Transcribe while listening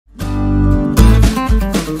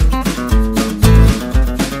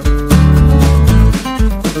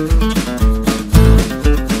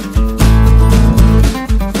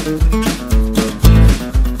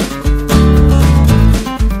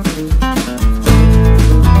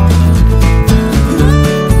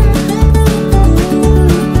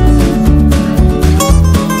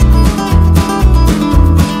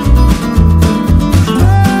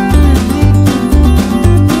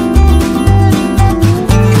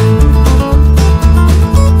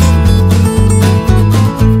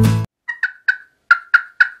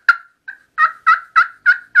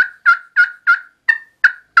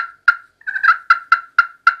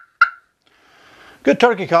Good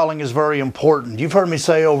turkey calling is very important. You've heard me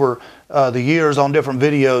say over the years on different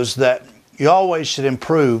videos that you always should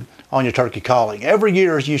improve on your turkey calling. Every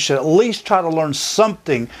year you should at least try to learn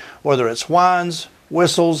something, whether it's whines,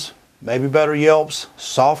 whistles, maybe better yelps,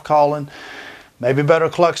 soft calling, maybe better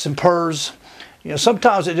clucks and purrs. You know,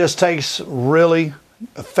 sometimes it just takes really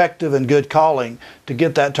effective and good calling to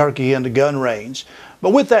get that turkey into gun range.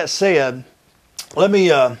 But with that said, let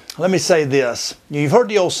me say this. You've heard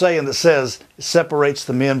the old saying that says it separates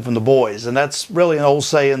the men from the boys, and that's really an old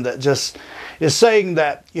saying that just is saying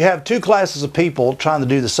that you have two classes of people trying to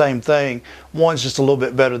do the same thing. One's just a little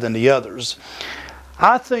bit better than the others.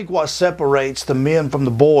 I think what separates the men from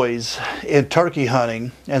the boys in turkey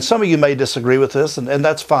hunting, and some of you may disagree with this, and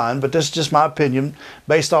that's fine, but this is just my opinion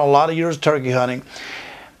based on a lot of years of turkey hunting.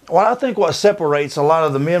 What separates a lot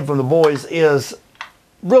of the men from the boys is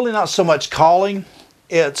really not so much calling,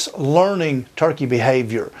 it's learning turkey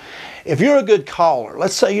behavior. If you're a good caller,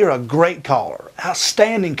 let's say you're a great caller,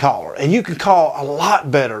 outstanding caller, and you can call a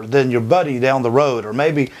lot better than your buddy down the road, or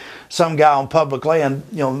maybe some guy on public land,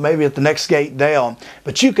 you know, maybe at the next gate down,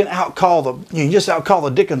 but you can just outcall the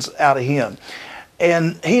dickens out of him.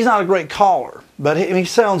 And he's not a great caller, but he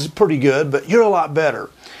sounds pretty good, but you're a lot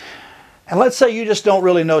better. And let's say you just don't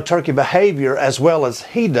really know turkey behavior as well as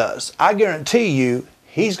he does. I guarantee you,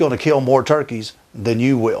 he's going to kill more turkeys than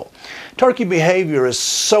you will. Turkey behavior is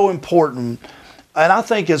so important, and I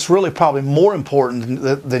think it's really probably more important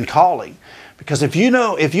than calling. Because if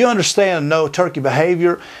you understand and know turkey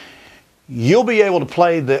behavior, you'll be able to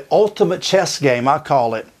play the ultimate chess game, I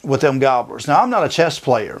call it, with them gobblers. Now, I'm not a chess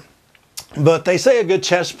player, but they say a good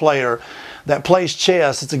chess player that plays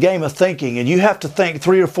chess, it's a game of thinking, and you have to think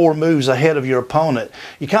 3 or 4 moves ahead of your opponent.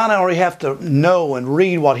 You kind of already have to know and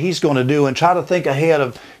read what he's going to do and try to think ahead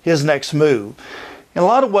of his next move. In a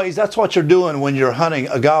lot of ways, that's what you're doing when you're hunting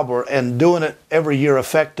a gobbler and doing it every year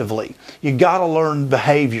effectively. You got to learn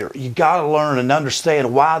behavior. You got to learn and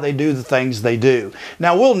understand why they do the things they do.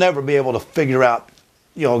 Now, we'll never be able to figure out,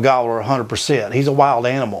 you know, a gobbler 100%. He's a wild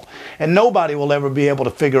animal, and nobody will ever be able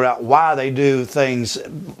to figure out why they do things,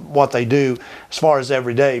 what they do as far as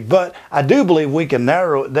every day. But I do believe we can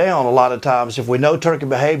narrow it down a lot of times. If we know turkey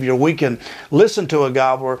behavior, we can listen to a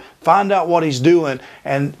gobbler, find out what he's doing,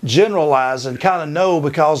 and generalize and kind of know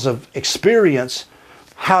because of experience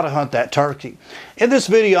how to hunt that turkey. In this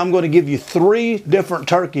video, I'm going to give you 3 different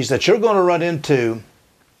turkeys that you're going to run into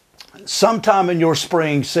sometime in your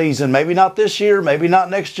spring season. Maybe not this year, maybe not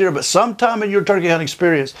next year, but sometime in your turkey hunting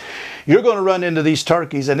experience, you're going to run into these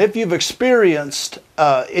turkeys. And if you've experienced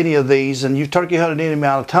any of these and you've turkey hunted any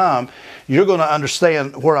amount of time, you're going to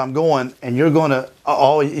understand where I'm going, and you're going to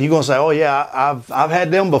say, oh yeah, I've had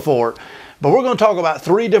them before. But we're going to talk about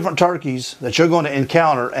 3 different turkeys that you're going to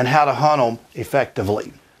encounter and how to hunt them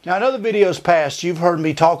effectively. Now, in other videos past, you've heard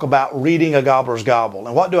me talk about reading a gobbler's gobble.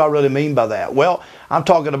 And what do I really mean by that? Well, I'm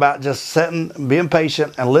talking about just sitting, being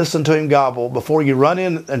patient, and listen to him gobble before you run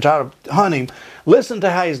in and try to hunt him. Listen to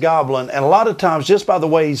how he's gobbling, and a lot of times, just by the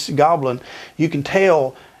way he's gobbling, you can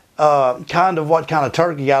tell kind of what kind of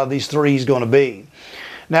turkey out of these 3 he's going to be.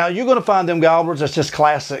 Now, you're going to find them gobblers that's just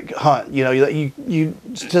classic hunt. You know, you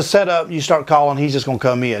just set up, you start calling, he's just going to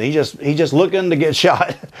come in. He's just looking to get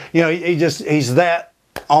shot. You know, he's that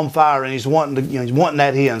on fire, and he's wanting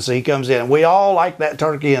that hen, so he comes in. And we all like that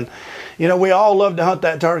turkey, and you know, we all love to hunt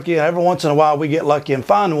that turkey, and every once in a while we get lucky and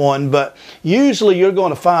find one. But usually you're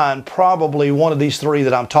going to find probably one of these 3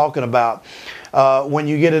 that I'm talking about when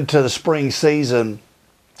you get into the spring season.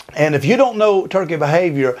 And if you don't know turkey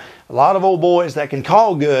behavior, a lot of old boys that can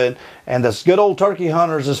call good, and that's good old turkey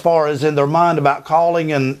hunters as far as in their mind about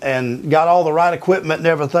calling and got all the right equipment and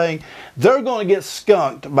everything, they're going to get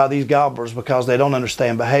skunked by these gobblers because they don't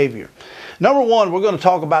understand behavior. Number 1, we're going to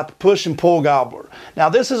talk about the push and pull gobbler. Now,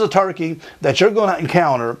 this is a turkey that you're going to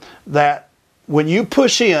encounter that when you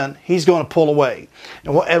push in, he's going to pull away.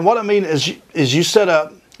 And what I mean is you set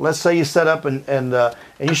up, let's say you set up and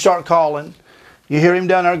you start calling. You hear him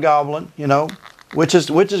down there gobbling, you know, which is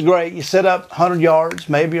great. You set up 100 yards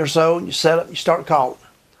maybe or so, and you set up, you start calling.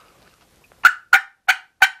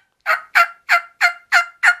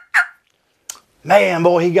 Man,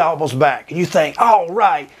 boy, he gobbles back. And you think, all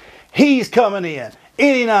right, he's coming in.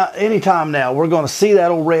 Anytime now, we're going to see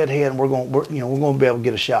that old red head, and we're going to be able to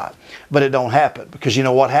get a shot. But it don't happen, because you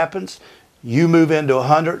know what happens? You move into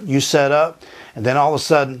 100, you set up, and then all of a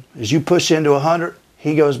sudden, as you push into 100,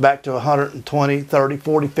 he goes back to 120, 30,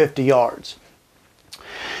 40, 50 yards.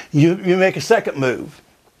 You make a second move.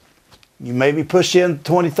 You maybe push in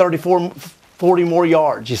 20, 30, 40 more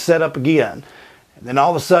yards. You set up again. And then all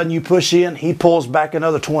of a sudden you push in, he pulls back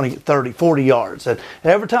another 20, 30, 40 yards. And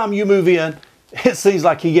every time you move in, it seems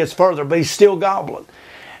like he gets further, but he's still gobbling.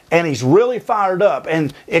 And he's really fired up,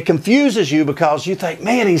 and it confuses you because you think,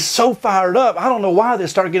 man, he's so fired up. I don't know why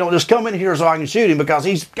this turkey don't just come in here so I can shoot him, because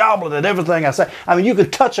he's gobbling at everything I say. I mean, you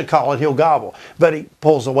can touch a call and he'll gobble, but he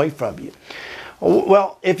pulls away from you.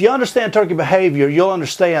 Well, if you understand turkey behavior, you'll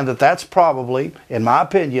understand that that's probably, in my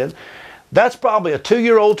opinion, that's probably a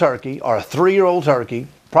 2-year-old turkey or a 3-year-old turkey,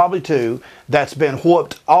 probably 2, that's been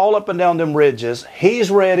whooped all up and down them ridges. He's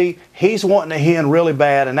ready. He's wanting a hen really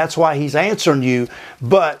bad, and that's why he's answering you,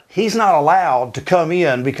 but he's not allowed to come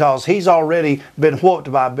in because he's already been whooped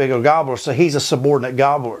by a bigger gobbler, so he's a subordinate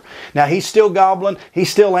gobbler. Now, he's still gobbling. He's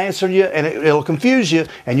still answering you, and it'll confuse you,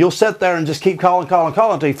 and you'll sit there and just keep calling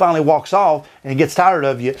until he finally walks off and gets tired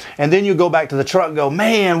of you, and then you go back to the truck and go,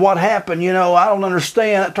 man, what happened? You know, I don't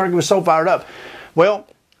understand. That turkey was so fired up. Well,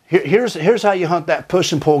 here's how you hunt that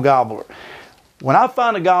push and pull gobbler. When I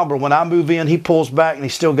find a gobbler, when I move in, he pulls back and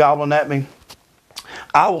he's still gobbling at me,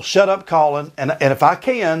 I will shut up calling, and if I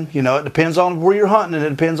can, you know, it depends on where you're hunting, and it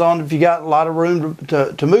depends on if you got a lot of room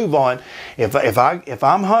to move on. If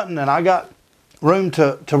I'm hunting and I got room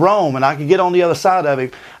to roam and I can get on the other side of him,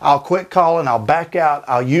 I'll quit calling, I'll back out,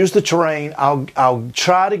 I'll use the terrain, I'll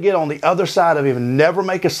try to get on the other side of him and never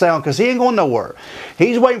make a sound, because he ain't going nowhere.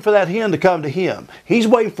 He's waiting for that hen to come to him. He's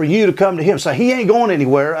waiting for you to come to him. So he ain't going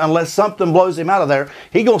anywhere unless something blows him out of there.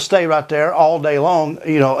 He's going to stay right there all day long,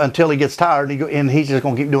 you know, until he gets tired, and he's just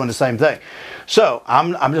going to keep doing the same thing. So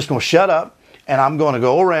I'm just going to shut up, and I'm going to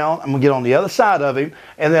go around, I'm going to get on the other side of him,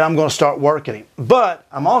 and then I'm going to start working him. But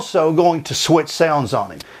I'm also going to switch sounds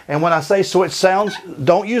on him. And when I say switch sounds,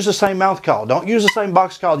 don't use the same mouth call. Don't use the same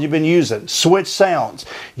box call you've been using. Switch sounds.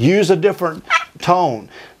 Use a different tone.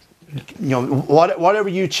 You know, whatever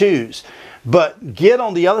you choose. But get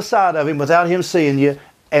on the other side of him without him seeing you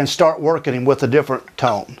and start working him with a different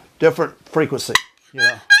tone, different frequency, you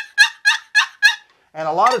know. And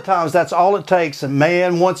a lot of times that's all it takes. And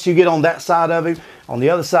man, once you get on that side of him, on the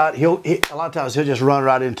other side, a lot of times he'll just run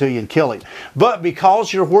right into you and kill him. But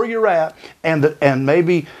because you're where you're at, and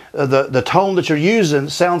maybe the tone that you're using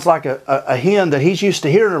sounds like a hen that he's used to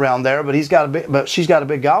hearing around there, but she's got a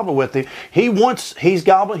big gobbler with him. He's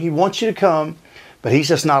gobbling. He wants you to come, but he's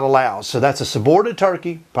just not allowed. So that's a subordinate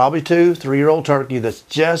turkey, probably 2, 3-year-old turkey that's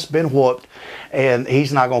just been whooped, and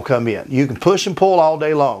he's not going to come in. You can push and pull all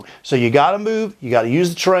day long. So you got to move, you got to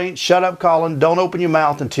use the terrain, shut up calling, don't open your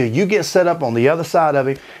mouth until you get set up on the other side of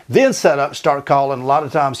him, then set up, start calling. A lot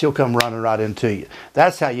of times he'll come running right into you.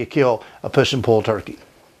 That's how you kill a push and pull turkey.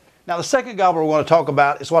 Now, the second gobbler we're going to talk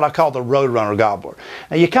about is what I call the roadrunner gobbler.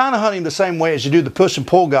 Now, you kind of hunt him the same way as you do the push and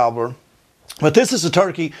pull gobbler, but this is a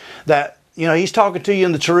turkey that, you know, he's talking to you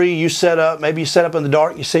in the tree, you set up, maybe you set up in the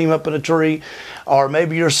dark, you see him up in a tree, or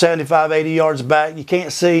maybe you're 75, 80 yards back, you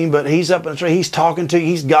can't see him, but he's up in the tree, he's talking to you,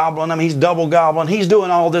 he's gobbling, I mean, he's double gobbling, he's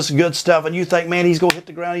doing all this good stuff, and you think, man, he's going to hit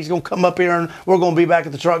the ground, he's going to come up here, and we're going to be back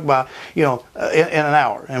at the truck by, you know, in an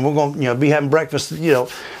hour, and we're going to, you know, be having breakfast, you know,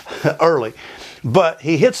 early. But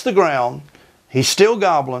he hits the ground, he's still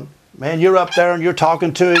gobbling, man, you're up there and you're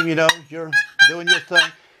talking to him, you know, you're doing your thing.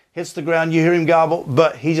 Hits the ground, you hear him gobble,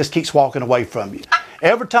 but he just keeps walking away from you.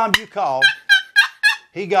 Every time you call,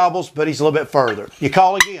 he gobbles, but he's a little bit further. You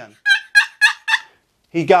call again.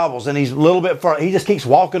 He gobbles, and he's a little bit further. He just keeps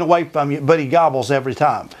walking away from you, but he gobbles every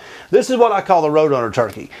time. This is what I call the roadrunner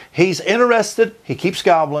turkey. He's interested. He keeps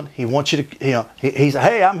gobbling. He wants you to, you know, he's,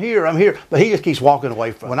 hey, I'm here. But he just keeps walking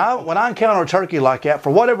away from you. When I encounter a turkey like that, for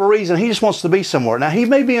whatever reason, he just wants to be somewhere. Now, he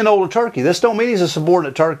may be an older turkey. This don't mean he's a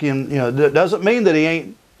subordinate turkey, and, you know, that doesn't mean that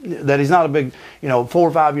he's not a big, you know, 4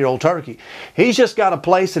 or 5-year-old turkey. He's just got a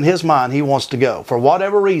place in his mind he wants to go. For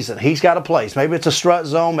whatever reason, he's got a place. Maybe it's a strut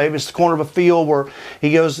zone. Maybe it's the corner of a field where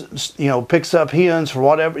he goes, you know, picks up hens for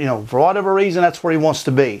whatever, you know, for whatever reason, that's where he wants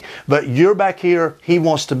to be. But you're back here, he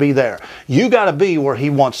wants to be there. You got to be where he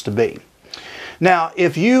wants to be. Now,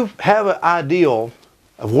 if you have an ideal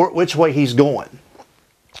of which way he's going,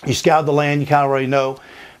 you scout the land, you kind of already know.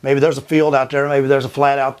 Maybe there's a field out there. Maybe there's a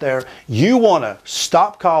flat out there. You want to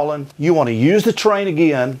stop calling. You want to use the terrain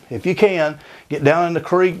again, if you can. Get down in the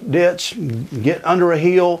creek ditch. Get under a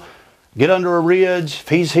hill. Get under a ridge. If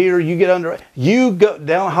he's here, you get under it. You go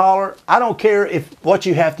down a holler. I don't care what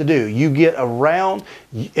you have to do. You get around.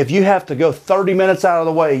 If you have to go 30 minutes out of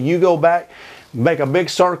the way, you go back. Make a big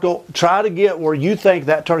circle. Try to get where you think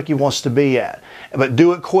that turkey wants to be at. But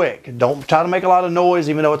do it quick. Don't try to make a lot of noise,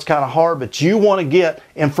 even though it's kind of hard, but you want to get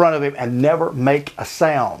in front of him and never make a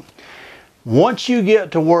sound. Once you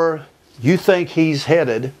get to where you think he's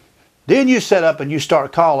headed, then you set up and you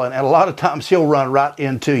start calling, and a lot of times he'll run right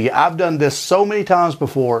into you. I've done this so many times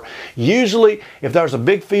before. Usually, if there's a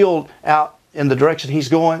big field out in the direction he's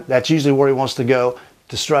going, that's usually where he wants to go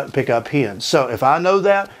to strut and pick up hens. So if I know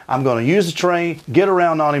that, I'm going to use the train, get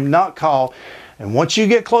around on him, not call. And once you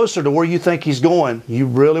get closer to where you think he's going, you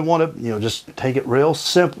really want to, just take it real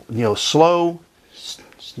simple, slow,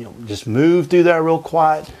 just move through there real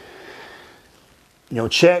quiet.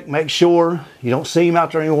 Check, make sure you don't see him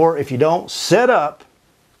out there anymore. If you don't, set up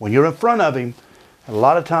when you're in front of him. A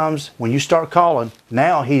lot of times when you start calling,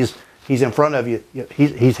 now he's in front of you,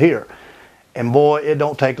 he's here. And boy, it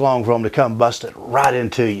don't take long for him to come busting right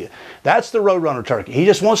into you. That's the roadrunner turkey. He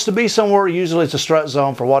just wants to be somewhere. Usually it's a strut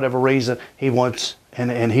zone for whatever reason. He wants,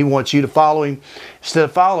 and he wants you to follow him. Instead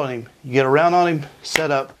of following him, you get around on him,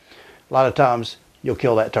 set up. A lot of times you'll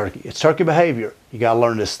kill that turkey. It's turkey behavior. You got to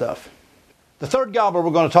learn this stuff. The third gobbler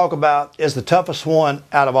we're going to talk about is the toughest one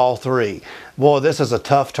out of all three. Boy, this is a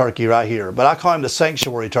tough turkey right here, but I call him the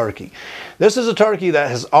sanctuary turkey. This is a turkey that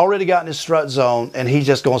has already gotten his strut zone, and he's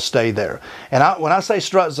just going to stay there. And when I say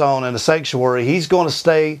strut zone in the sanctuary, he's going to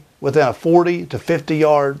stay within a 40 to 50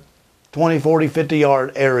 yard, 20, 40, 50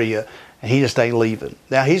 yard area, and he just ain't leaving.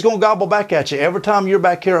 Now, he's going to gobble back at you. Every time you're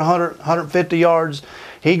back here 100, 150 yards,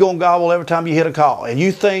 he's going to gobble every time you hit a call. And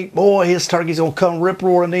you think, boy, his turkey's going to come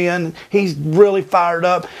rip-roaring in. He's really fired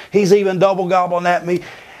up. He's even double gobbling at me.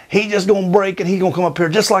 He's just going to break and he's going to come up here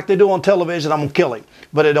just like they do on television. I'm going to kill him.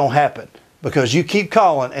 But it don't happen because you keep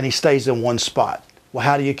calling and he stays in one spot. Well,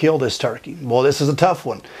 how do you kill this turkey? Well, this is a tough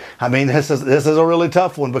one. I mean, this is a really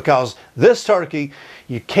tough one because this turkey,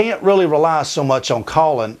 you can't really rely so much on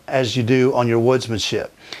calling as you do on your woodsmanship.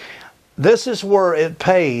 This is where it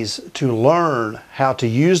pays to learn how to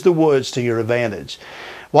use the woods to your advantage.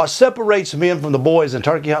 What separates men from the boys in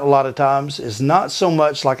turkey hunting a lot of times is not so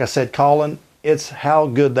much, like I said, calling. It's how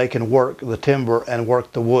good they can work the timber and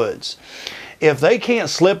work the woods. If they can't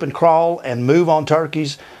slip and crawl and move on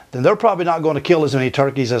turkeys, then they're probably not going to kill as many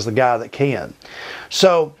turkeys as the guy that can.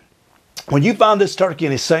 So when you find this turkey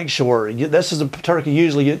in his sanctuary, this is a turkey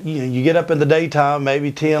usually, you get up in the daytime,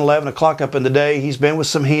 maybe 10, 11 o'clock up in the day. He's been with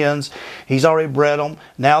some hens. He's already bred them.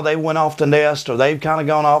 Now they went off the nest or they've kind of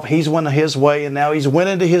gone off. He's went his way and now he's went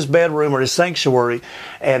into his bedroom or his sanctuary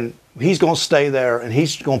and he's going to stay there and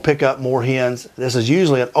he's going to pick up more hens. This is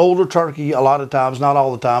usually an older turkey a lot of times, not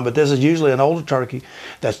all the time, but this is usually an older turkey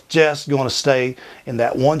that's just going to stay in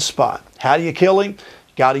that one spot. How do you kill him?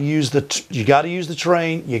 You got to use the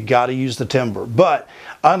train, you got to use the timber. But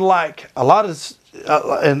unlike a lot of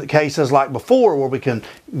in cases like before where we can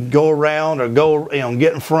go around or go,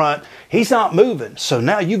 get in front, he's not moving. So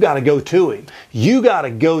now you got to go to him. You got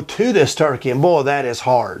to go to this turkey, and boy, that is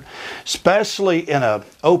hard, especially in an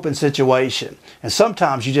open situation. And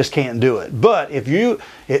sometimes you just can't do it. But if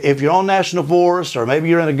you're on national forest, or maybe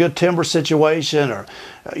you're in a good timber situation, or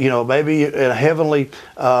maybe in a heavenly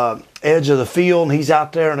edge of the field, and he's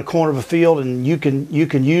out there in the corner of a field, and you can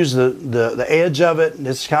use the edge of it, and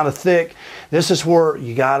it's kind of thick. This is where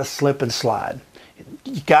you got to slip and slide.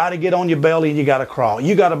 You got to get on your belly and you got to crawl.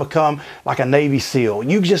 You got to become like a Navy SEAL.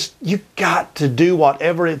 You got to do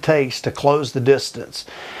whatever it takes to close the distance.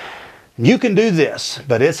 You can do this,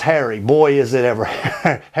 but it's hairy. Boy, is it ever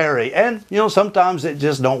hairy. And, sometimes it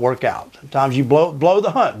just don't work out. Sometimes you blow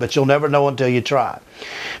the hunt, but you'll never know until you try.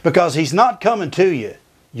 Because he's not coming to you.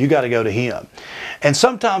 You got to go to him. And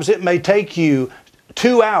sometimes it may take you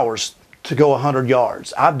 2 hours to go 100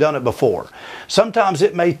 yards. I've done it before. Sometimes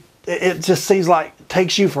it just seems like it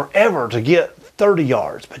takes you forever to get 30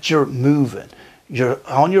 yards, but you're moving. You're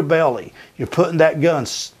on your belly. You're putting that gun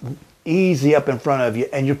easy up in front of you,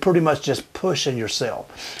 and you're pretty much just pushing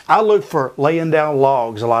yourself. I look for laying down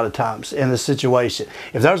logs a lot of times in this situation.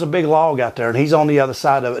 If there's a big log out there and he's on the other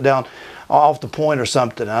side of it down off the point or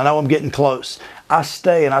something, and I know I'm getting close, I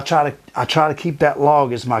stay and I try to keep that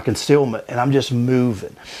log as my concealment, and I'm just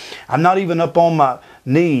moving. I'm not even up on my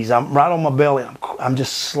knees. I'm right on my belly. I'm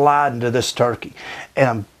just sliding to this turkey,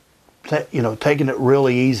 and I'm taking it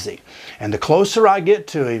really easy. And the closer I get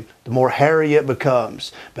to him, the more hairy it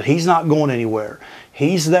becomes. But he's not going anywhere.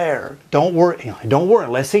 He's there. Don't worry. Don't worry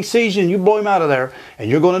unless he sees you and you blow him out of there, and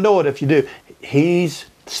you're going to know it if you do. He's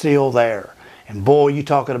still there. And boy, you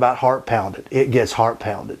talking about heart pounded. It gets heart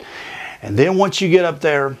pounded. And then once you get up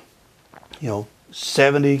there,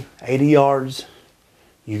 70, 80 yards,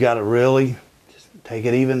 you got to really just take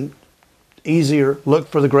it even easier. Look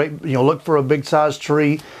for look for a big sized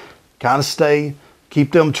tree. Kind of stay,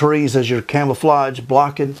 keep them trees as your camouflage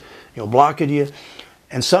blocking you.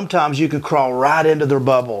 And sometimes you can crawl right into their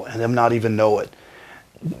bubble and them not even know it.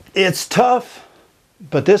 It's tough,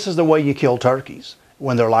 but this is the way you kill turkeys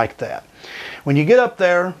when they're like that. When you get up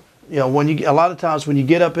there, You know, a lot of times when you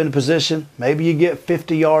get up in a position, maybe you get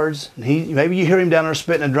 50 yards, and maybe you hear him down there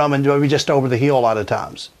spitting and drumming, maybe just over the heel a lot of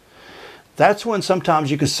times. That's when sometimes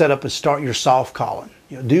you can set up and start your soft calling.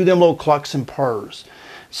 You know, do them little clucks and purrs.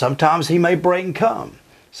 Sometimes he may break and come.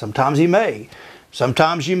 Sometimes he may.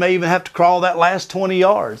 Sometimes you may even have to crawl that last 20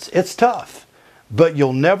 yards. It's tough, but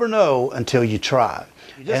you'll never know until you try.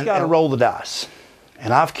 You just got to roll the dice.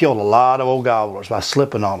 And I've killed a lot of old gobblers by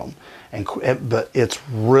slipping on them, but it's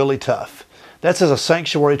really tough. That's as a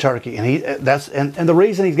sanctuary turkey, and the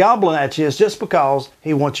reason he's gobbling at you is just because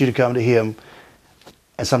he wants you to come to him,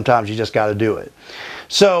 and sometimes you just got to do it.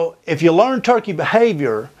 So if you learn turkey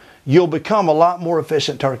behavior, you'll become a lot more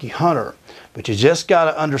efficient turkey hunter. But you just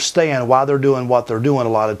got to understand why they're doing what they're doing a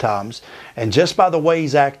lot of times. And just by the way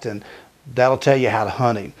he's acting, that'll tell you how to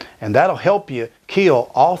hunt him. And that'll help you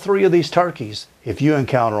kill all 3 of these turkeys if you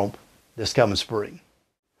encounter them this coming spring.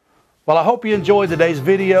 Well, I hope you enjoyed today's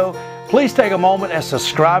video. Please take a moment and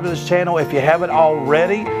subscribe to this channel if you haven't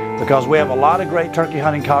already, because we have a lot of great turkey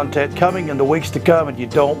hunting content coming in the weeks to come, and you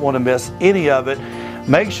don't want to miss any of it.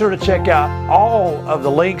 Make sure to check out all of the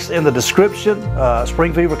links in the description,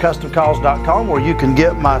 springfevercustomcalls.com, where you can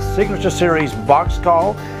get my Signature Series box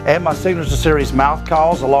call and my Signature Series mouth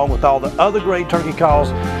calls, along with all the other great turkey calls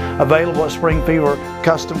available at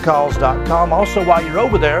springfevercustomcalls.com. Also, while you're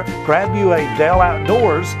over there, grab you a Dell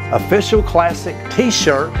Outdoors official classic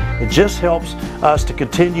t-shirt. It just helps us to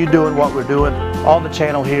continue doing what we're doing on the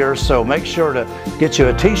channel here, so make sure to get you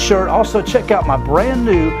a t-shirt. Also, check out my brand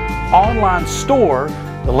new online store.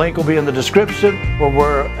 The link will be in the description, where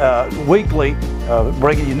we're weekly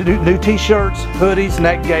bringing you new t-shirts, hoodies,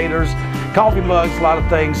 neck gaiters, coffee mugs, a lot of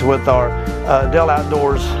things with our Dell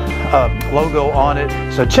Outdoors logo on it.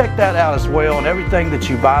 So check that out as well, and everything that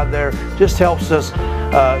you buy there just helps us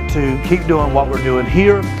to keep doing what we're doing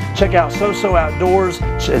here. Check out SOSO Outdoors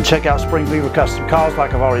and check out Spring Fever Custom Calls,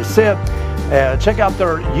 like I've already said. Check out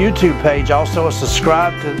their YouTube page. Also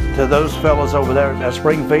subscribe to those fellas over there at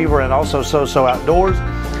Spring Fever and also SOSO Outdoors.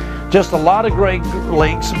 Just a lot of great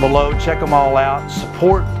links below. Check them all out.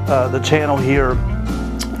 Support the channel here,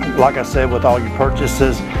 like I said, with all your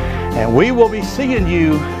purchases. And we will be seeing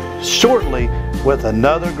you shortly with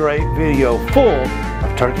another great video full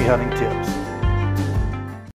of turkey hunting tips.